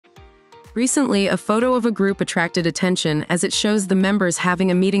Recently, a photo of a group attracted attention as it shows the members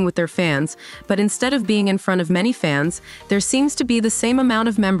having a meeting with their fans, but instead of being in front of many fans, there seems to be the same amount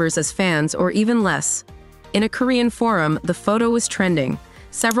of members as fans or even less. In a Korean forum, the photo was trending.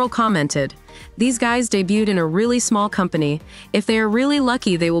 Several commented, "These guys debuted in a really small company. If they are really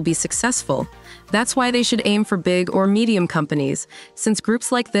lucky, they will be successful. That's why they should aim for big or medium companies, since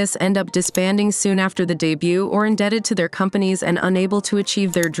groups like this end up disbanding soon after the debut or indebted to their companies and unable to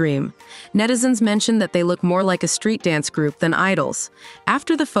achieve their dream." Netizens mentioned that they look more like a street dance group than idols.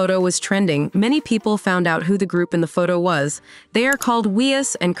 After the photo was trending, many people found out who the group in the photo was. They are called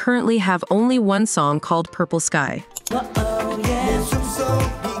Weas and currently have only one song called Purple Sky. Oh,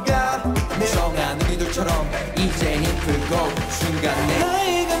 yeah.